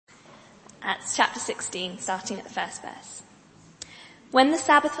That's chapter 16, starting at the first verse. When the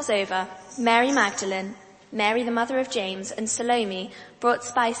Sabbath was over, Mary Magdalene, Mary the mother of James, and Salome brought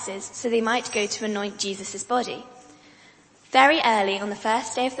spices so they might go to anoint Jesus' body. Very early on the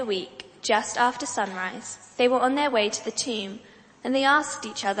first day of the week, just after sunrise, they were on their way to the tomb, and they asked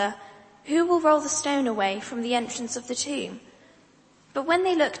each other, "Who will roll the stone away from the entrance of the tomb?" But when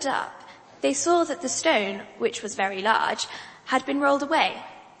they looked up, they saw that the stone, which was very large, had been rolled away.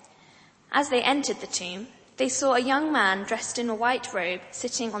 As they entered the tomb, they saw a young man dressed in a white robe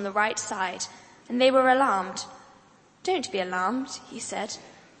sitting on the right side, and they were alarmed. "Don't be alarmed," he said.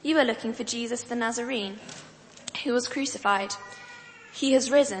 "You are looking for Jesus the Nazarene, who was crucified. He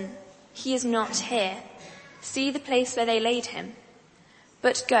has risen. He is not here. See the place where they laid him.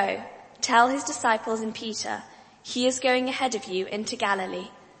 But go, tell his disciples and Peter, he is going ahead of you into Galilee.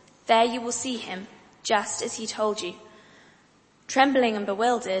 There you will see him, just as he told you." Trembling and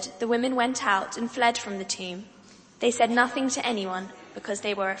bewildered, the women went out and fled from the tomb. They said nothing to anyone because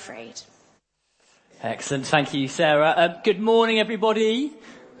they were afraid. Excellent. Thank you, Sarah. Good morning, everybody.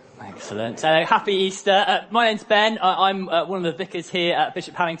 Excellent. Happy Easter. My name's Ben. I'm one of the vicars here at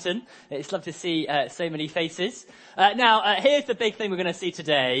Bishop Hannington. It's lovely to see so many faces. Now, here's the big thing we're going to see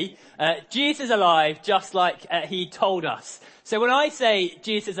today. Jesus is alive, just like he told us. So when I say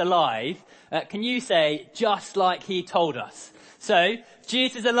Jesus is alive, can you say, just like he told us? So,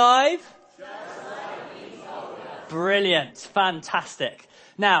 Jesus is alive? Just like he told us. Brilliant. Fantastic.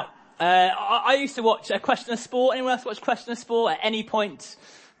 Now, I used to watch Question of Sport. Anyone else watch Question of Sport at any point?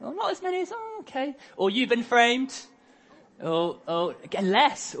 Well, not as many as, okay. Or You've Been Framed. Again,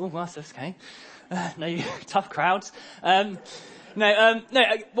 less. Oh, well, that's okay. No, tough crowds. But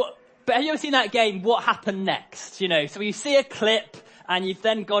have you ever seen that game, What Happened Next? You know, so you see a clip and you've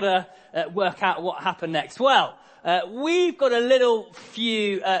then got to work out what happened next. Well, we've got a little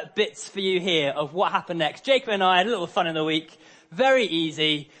few bits for you here of what happened next. Jacob and I had a little fun in the week. Very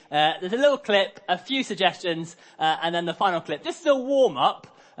easy. There's a little clip, a few suggestions, and then the final clip. This is a warm-up.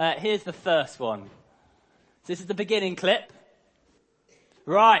 Here's the first one. This is the beginning clip.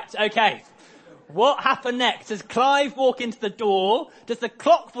 Right, okay. What happened next? Does Clive walk into the door? Does the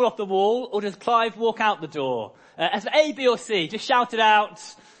clock fall off the wall? Or does Clive walk out the door? As for A, B, or C, just shout it out.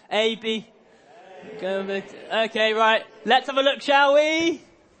 A, B. Okay, right. Let's have a look, shall we?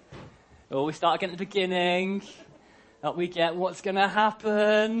 We start again at the beginning. Up we get what's going to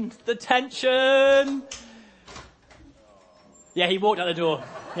happen. The tension. Yeah, he walked out the door.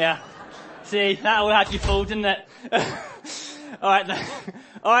 Yeah. See, that all had you fooled, didn't it?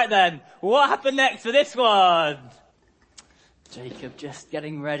 Alright then. What happened next for this one? Jacob just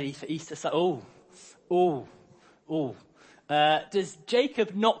getting ready for Easter. Does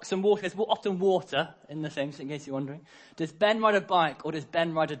Jacob knock some water? There's often water in the thing, just in case you're wondering. Does Ben ride a bike or does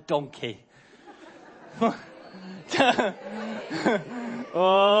Ben ride a donkey? Wait,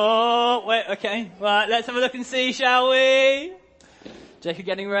 okay. Right, let's have a look and see, shall we? Jacob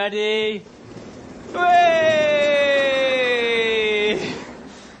getting ready. Whee!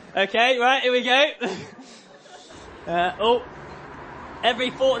 Okay, right, here we go.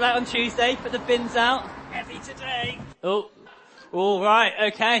 Every fortnight on Tuesday, put the bins out. Heavy today. Right,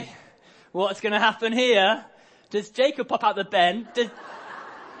 okay. What's going to happen here? Does Jacob pop out the bin?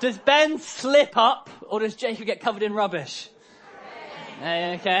 Does Ben slip up, or does Jacob get covered in rubbish?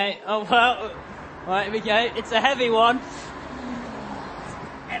 Okay. Right, here we go. It's a heavy one.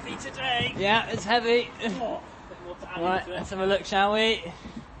 Heavy today. Yeah, it's heavy. Right, let's have a look, shall we?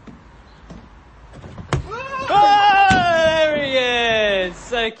 There he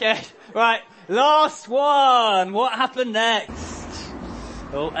is. Okay. Right, last one. What happened next?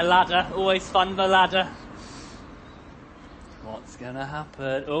 A ladder. Always fun with a ladder. What's gonna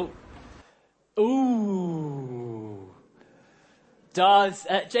happen? Does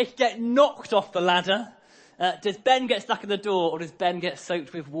Jacob get knocked off the ladder? Does Ben get stuck in the door, or does Ben get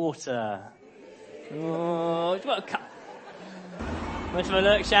soaked with water? Let's have a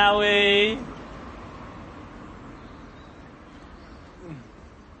look, shall we?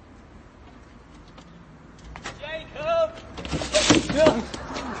 Jacob!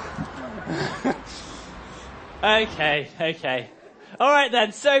 Okay. Alright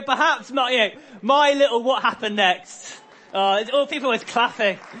then, so perhaps my little what happened next. All people always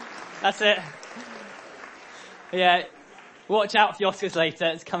clapping. That's it. Yeah. Watch out for the Oscars later,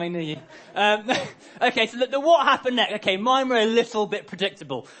 it's coming near you. Okay, so the what happened next. Okay, mine were a little bit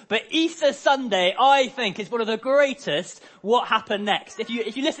predictable. But Easter Sunday, I think, is one of the greatest what happened next. If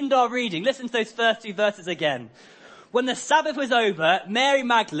you listen to our reading, listen to those first two verses again. when the Sabbath was over, Mary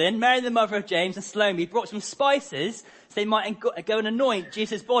Magdalene, Mary the mother of James, and Salome brought some spices so they might go and anoint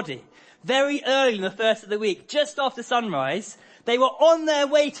Jesus' body. Very early in the first of the week, just after sunrise, they were on their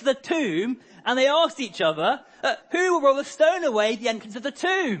way to the tomb, and they asked each other, who will roll the stone away the entrance of the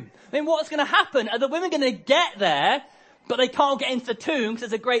tomb? I mean, what's going to happen? Are the women going to get there, but they can't get into the tomb because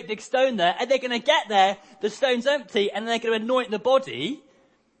there's a great big stone there? Are they going to get there, the stone's empty, and they're going to anoint the body?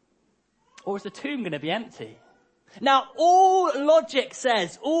 Or is the tomb going to be empty? Now, all logic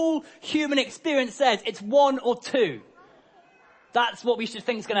says, all human experience says, it's one or two. That's what we should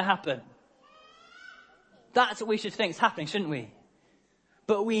think is going to happen. That's what we should think is happening, shouldn't we?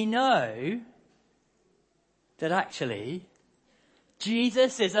 But we know that actually,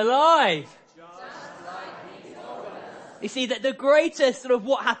 Jesus is alive. You see, that the greatest sort of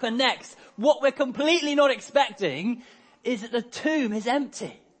what happened next, what we're completely not expecting, is that the tomb is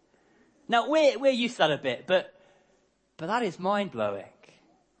empty. Now, we're used to that a bit, but that is mind-blowing.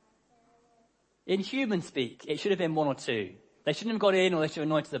 In human speak, it should have been one or two. They shouldn't have got in, or they should have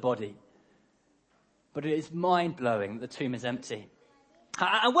anointed the body. But it is mind-blowing that the tomb is empty.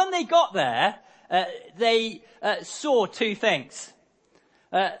 And when they got there, they saw two things.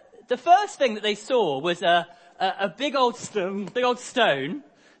 The first thing that they saw was a big old stone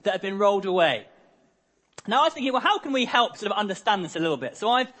that had been rolled away. Now I was thinking, well, how can we help sort of understand this a little bit? So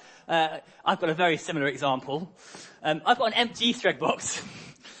I've got a very similar example. I've got an empty Easter egg box.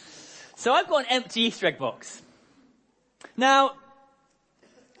 So I've got an empty Easter egg box. Now,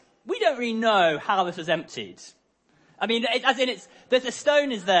 we don't really know how this was emptied. I mean, there's a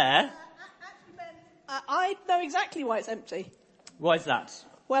stone is there. Actually, Ben, I know exactly why it's empty. Why is that?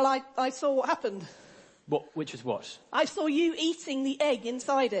 Well, I saw what happened. Which was what? I saw you eating the egg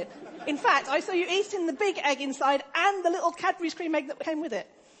inside it. In fact, I saw you eating the big egg inside and the little Cadbury's cream egg that came with it.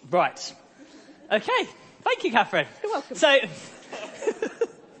 Right. Okay. Thank you, Catherine. You're welcome. So,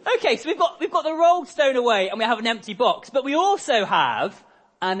 okay, so we've got the rolled stone away and we have an empty box, but we also have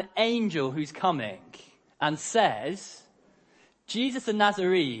an angel who's coming and says, Jesus the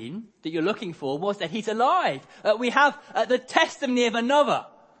Nazarene that you're looking for was that he's alive. We have the testimony of another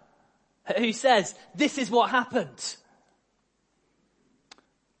who says, this is what happened.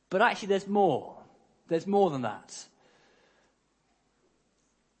 But actually there's more. There's more than that.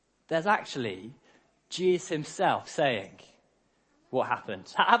 There's actually Jesus himself saying what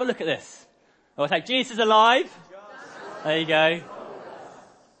happened. Have a look at this. I'll say, Jesus is alive. There you go.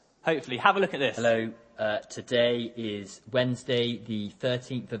 Hopefully, have a look at this. Hello. Today is Wednesday, the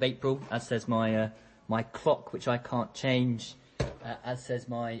 13th of April, as says my clock, which I can't change, as says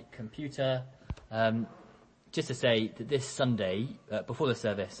my computer. Just to say that this Sunday, before the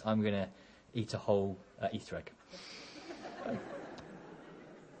service, I'm going to eat a whole Easter egg.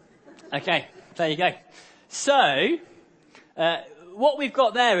 Okay, there you go. So, what we've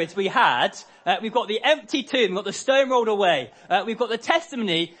got there is we've got the empty tomb, we've got the stone rolled away, we've got the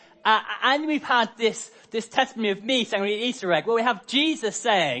testimony, and we've had this testimony of me saying we eat Easter egg. Well, we have Jesus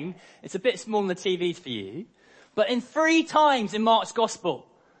saying, it's a bit small on the TVs for you, but in 3 times in Mark's Gospel,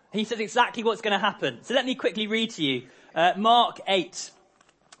 he says exactly what's going to happen. So let me quickly read to you, Mark 8,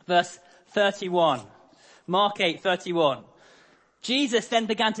 verse 31. Mark 8:31. Jesus then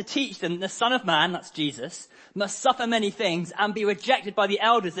began to teach them that the Son of Man, that's Jesus, must suffer many things and be rejected by the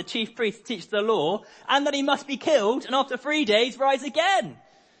elders, the chief priests, teach the law, and that he must be killed and after 3 days rise again.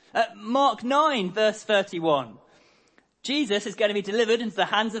 Mark 9, verse 31. Jesus is going to be delivered into the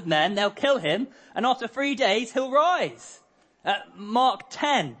hands of men. They'll kill him, and after 3 days he'll rise. Mark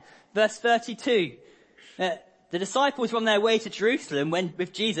 10, verse 32. The disciples were on their way to Jerusalem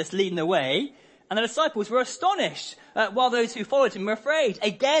with Jesus leading the way. And the disciples were astonished, while those who followed him were afraid.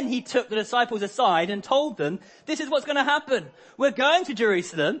 Again, he took the disciples aside and told them, this is what's going to happen. We're going to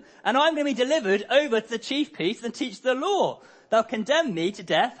Jerusalem, and I'm going to be delivered over to the chief priests and teach the law. They'll condemn me to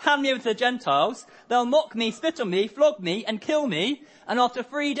death, hand me over to the Gentiles. They'll mock me, spit on me, flog me, and kill me. And after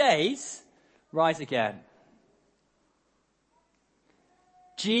 3 days, rise again.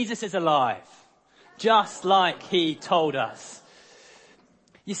 Jesus is alive, just like he told us.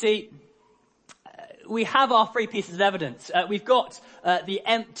 You see, we have our 3 pieces of evidence. We've got the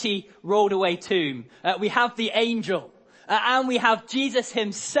empty, rolled away tomb. We have the angel. And we have Jesus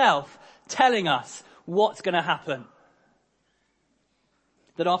himself telling us what's going to happen.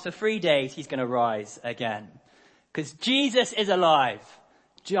 That after 3 days, he's going to rise again. Because Jesus is alive,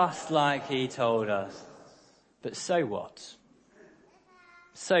 just like he told us. But so what?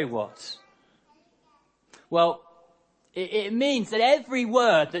 So what? Well, it means that every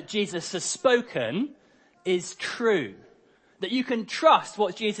word that Jesus has spoken is true. That you can trust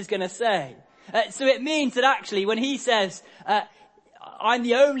what Jesus is going to say. So it means that actually when he says, I'm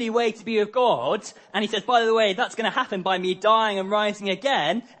the only way to be with God, and he says, by the way, that's going to happen by me dying and rising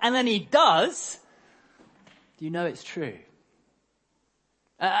again, and then he does, you know it's true.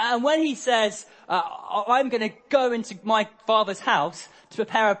 And when he says, I'm going to go into my Father's house to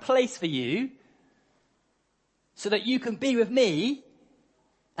prepare a place for you so that you can be with me,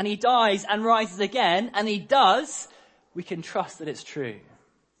 and he dies and rises again, and he does, we can trust that it's true.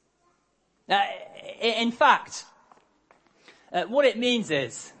 In fact, what it means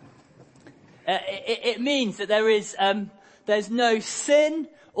is, it means that there's no sin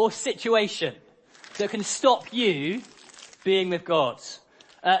or situation that can stop you being with God.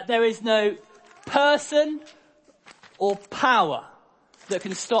 There is no person or power that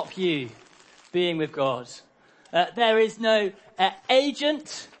can stop you being with God. There is no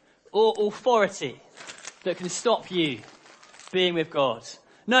agent or authority that can stop you being with God.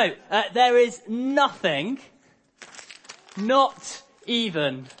 No, there is nothing, not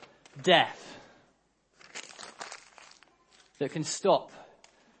even death, that can stop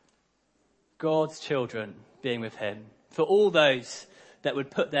God's children being with him, for all those that would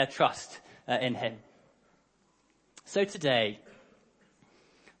put their trust in him. So today,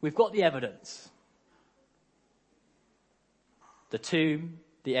 we've got the evidence. The tomb,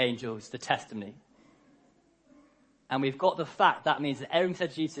 the angels, the testimony. And we've got the fact that means that everything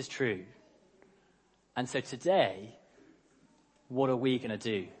said Jesus is true. And so today, what are we going to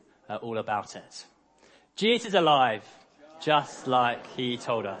do all about it? Jesus is alive, just like he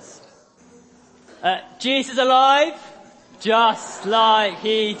told us. Jesus is alive, just like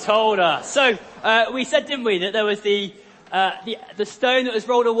he told us. So, we said, didn't we, that there was the stone that was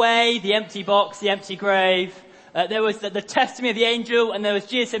rolled away, the empty box, the empty grave. There was the testimony of the angel, and there was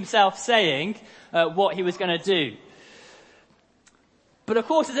Jesus himself saying what he was going to do. But of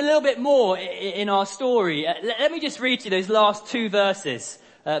course, there's a little bit more in our story. Let me just read to you those last two verses,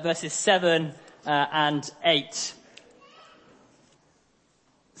 verses 7 and 8.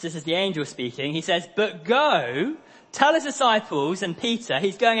 So this is the angel speaking. He says, "But go, tell his disciples and Peter,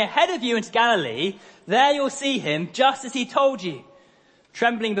 he's going ahead of you into Galilee. There you'll see him, just as he told you."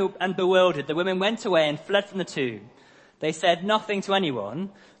 Trembling and bewildered, the women went away and fled from the tomb. They said nothing to anyone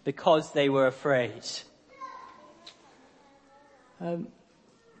because they were afraid.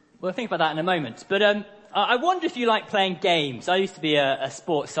 We'll think about that in a moment. But I wonder if you like playing games. I used to be a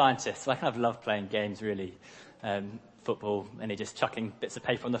sports scientist, so I kind of love playing games, really. Football, and just chucking bits of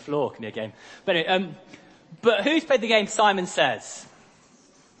paper on the floor can be a game. But anyway, but who's played the game Simon Says?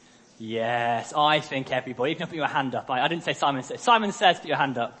 Yes, I think everybody. You can put your hand up. I didn't say Simon Says. Simon Says, put your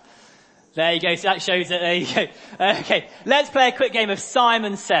hand up. There you go. So that shows it. There you go. Okay, let's play a quick game of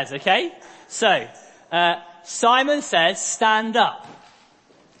Simon Says, okay? So, Simon Says, stand up.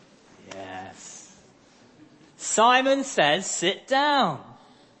 Yes. Simon Says, sit down.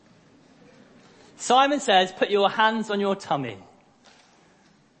 Simon Says, put your hands on your tummy.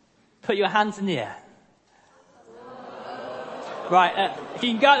 Put your hands in the air. Right, if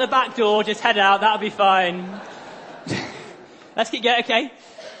you can go out the back door, just head out, that'll be fine. Let's keep going, okay?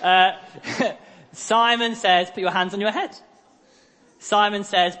 Simon Says, put your hands on your head. Simon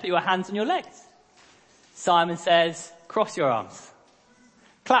Says, put your hands on your legs. Simon Says, cross your arms.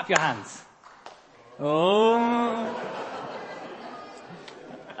 Clap your hands. Oh.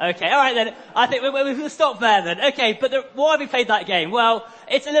 Okay, alright then. I think we'll stop there then. Okay, but why have we played that game? Well,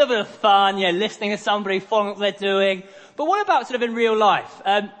 it's a little bit of fun, listening to somebody, following what they're doing. But what about sort of in real life?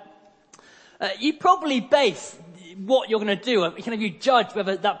 You probably base what you're going to do. You judge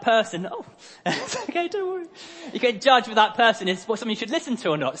whether that person, it's okay, don't worry. You can judge whether that person is something you should listen to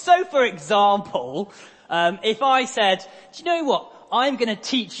or not. So for example, if I said, do you know what? I'm going to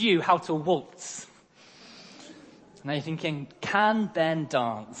teach you how to waltz. Now you're thinking, can Ben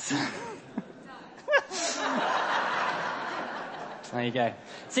dance? There you go.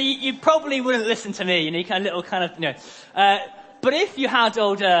 So you probably wouldn't listen to me, but if you had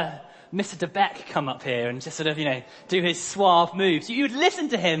old Mr. DeBeck come up here and just sort of, do his suave moves, you'd listen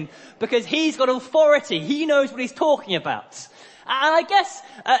to him because he's got authority. He knows what he's talking about. And I guess,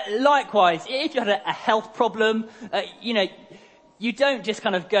 likewise, if you had a health problem, you don't just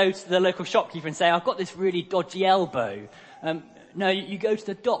kind of go to the local shopkeeper and say, I've got this really dodgy elbow. No, you go to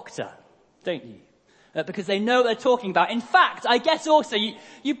the doctor, don't you? Because they know what they're talking about. In fact, I guess also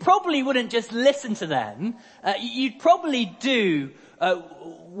you probably wouldn't just listen to them. You'd probably do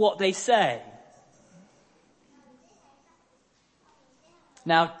what they say.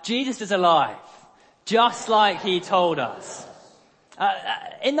 Now, Jesus is alive, just like he told us.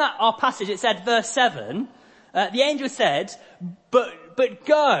 In our passage, it said, verse 7, the angel said, but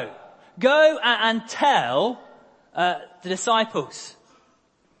go go and tell the disciples.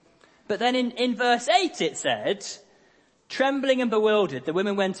 But then in verse 8 it said, trembling and bewildered, the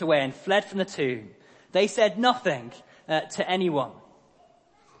women went away and fled from the tomb. They said nothing to anyone.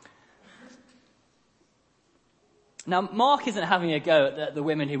 Now, Mark isn't having a go at the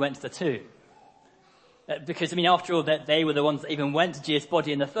women who went to the tomb. Because, after all, that they were the ones that even went to Jesus'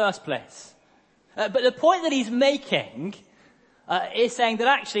 body in the first place. But the point that he's making is saying that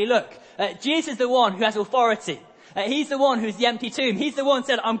actually, look, Jesus is the one who has authority. He's the one who's the empty tomb. He's the one who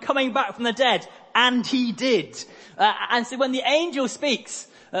said, I'm coming back from the dead. And he did. And so when the angel speaks,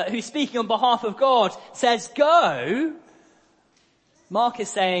 who's speaking on behalf of God, says, go, Mark is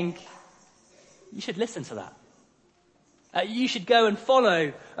saying, you should listen to that. You should go and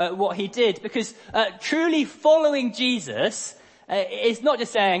follow what he did, because truly following Jesus is not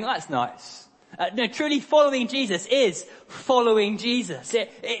just saying, that's nice. No, truly following Jesus is following Jesus.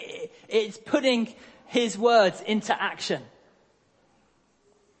 It's putting his words into action.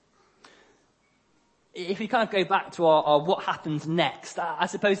 If we kind of go back to our what happens next, I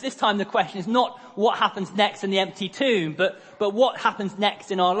suppose this time the question is not what happens next in the empty tomb, but what happens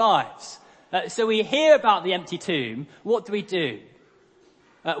next in our lives. So we hear about the empty tomb. What do?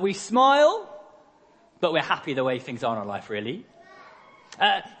 We smile, but we're happy the way things are in our life, really.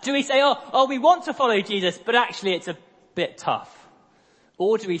 Do we say, oh, we want to follow Jesus, but actually it's a bit tough?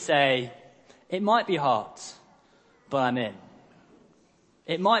 Or do we say, it might be hard, but I'm in.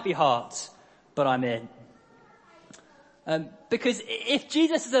 It might be hard, but I'm in. Because if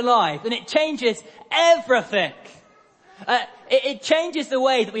Jesus is alive, then it changes everything. It changes the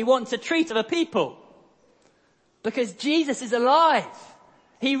way that we want to treat other people. Because Jesus is alive.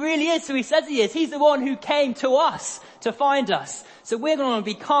 He really is who he says he is. He's the one who came to us to find us. So we're going to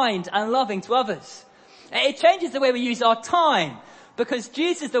be kind and loving to others. It changes the way we use our time. Because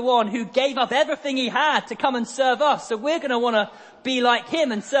Jesus is the one who gave up everything he had to come and serve us. So we're going to want to be like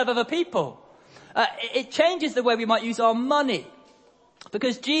him and serve other people. It changes the way we might use our money.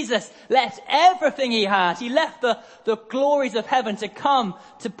 Because Jesus left everything he had. He left the glories of heaven to come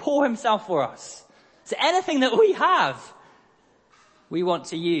to pour himself for us. So anything that we have, we want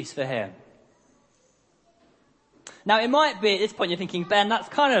to use for him. Now it might be at this point you're thinking, Ben, that's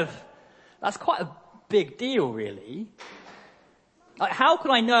quite a big deal, really. Like, how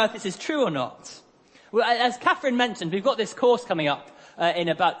can I know if this is true or not? Well, as Catherine mentioned, we've got this course coming up in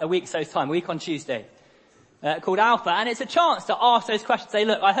about a week's time, a week on Tuesday, called Alpha, and it's a chance to ask those questions. Say,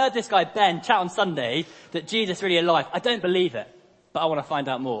 look, I heard this guy Ben chat on Sunday that Jesus is really alive. I don't believe it, but I want to find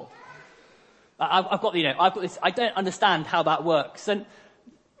out more. I've got this. I don't understand how that works. And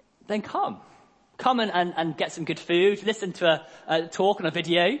then come and get some good food, listen to a talk and a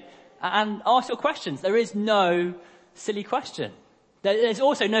video, and ask your questions. There is no silly question. There's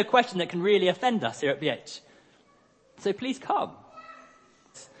also no question that can really offend us here at BH. So please come.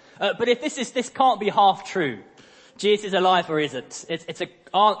 But if this can't be half true, Jesus is alive or isn't, it's a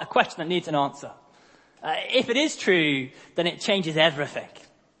question that needs an answer. If it is true, then it changes everything.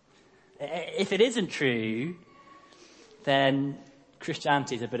 If it isn't true, then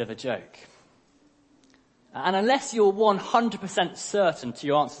Christianity is a bit of a joke. And unless you're 100% certain to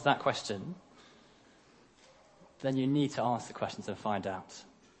your answer to that question, then you need to ask the questions and find out.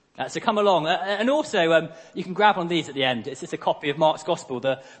 So come along. And also, you can grab one of these at the end. It's just a copy of Mark's Gospel,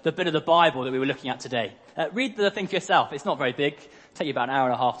 the bit of the Bible that we were looking at today. Read the thing for yourself. It's not very big. It'll take you about an hour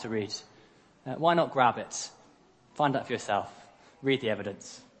and a half to read. Why not grab it? Find out for yourself. Read the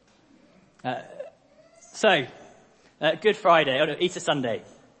evidence. So, Good Friday, Easter Sunday.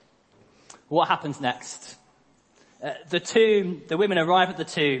 What happens next? The tomb, the women arrive at the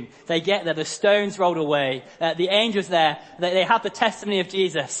tomb. They get there, the stones rolled away. The angels there, they have the testimony of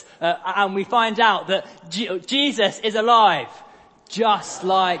Jesus. And we find out that Jesus is alive, just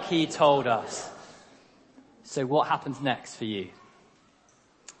like he told us. So what happens next for you?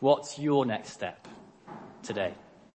 What's your next step today?